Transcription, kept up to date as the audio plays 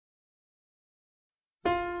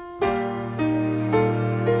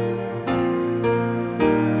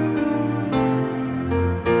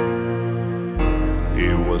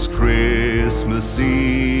Christmas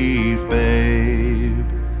Eve, babe.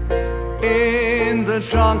 In the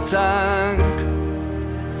drunk tank,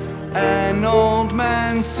 an old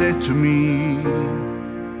man said to me,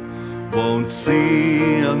 won't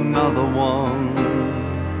see another one.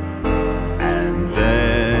 And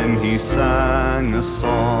then he sang a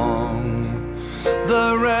song,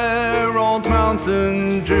 the rare old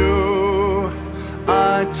Mountain Dew.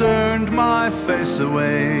 I turned my face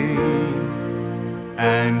away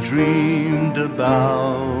and dreamed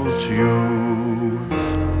about you.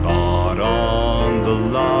 But on the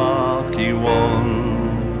lucky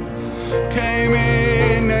one came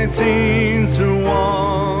in 18 to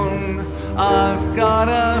 1. I've got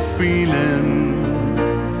a feeling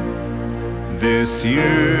this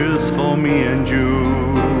year's for me and you.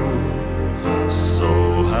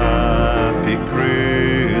 So happy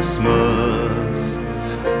Christmas,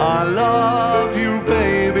 I love you,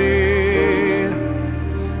 baby.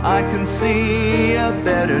 I can see a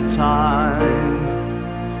better time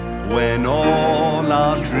when all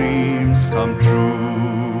our dreams come true.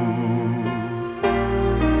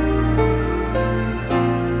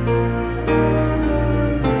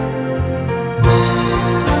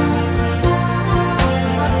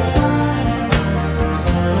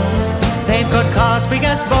 They've got cars big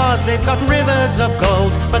as bars, they've got rivers of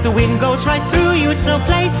gold, but the wind goes right through you, it's no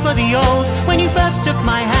place for the old. When you first took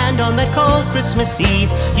my hand on that cold Christmas Eve,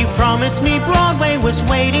 you promised me Broadway was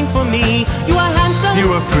waiting for me. You were handsome, you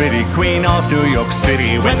were pretty, queen of New York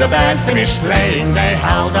City. When the band finished playing, they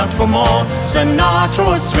howled out for more. Sinatra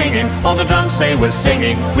was swinging, all the drunks they were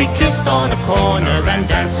singing. We kissed on a corner and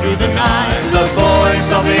danced through the night. The boys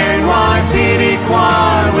of the NYPD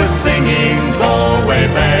choir were singing Galway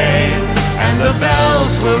Bay, and the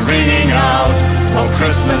bells were ringing out for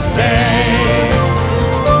Christmas Day.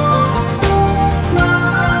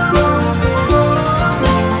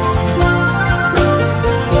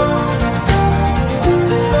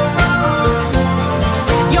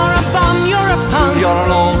 you're a bum, you're a punk. You're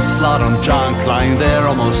an old slut on junk, lying there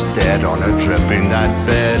almost dead on a drip in that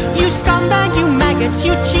bed. You scumbag, you maggots,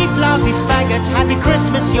 you cheap lousy faggots. Happy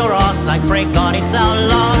Christmas, your arse, I pray God it's our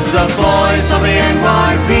loss. The boys of the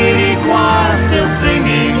NYPD choir still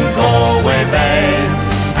singing Galway Bay,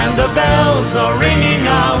 and the bells are ringing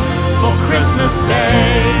out for Christmas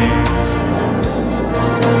Day.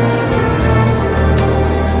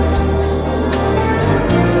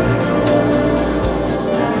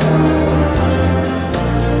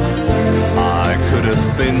 I could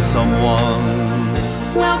have been someone,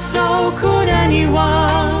 Well, so could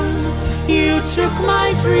anyone. You took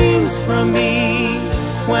my dreams from me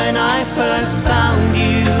when I first found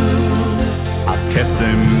you. I've kept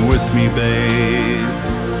them with me, babe,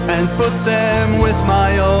 and put them with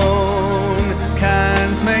my own.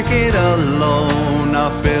 Can't make it alone,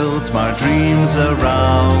 I've built my dreams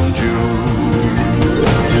around you.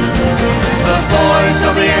 The boys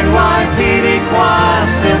of the NYPD choir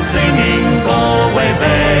still singing Galway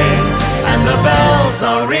Bay, and the bells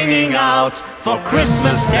are ringing out for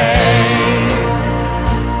Christmas Day.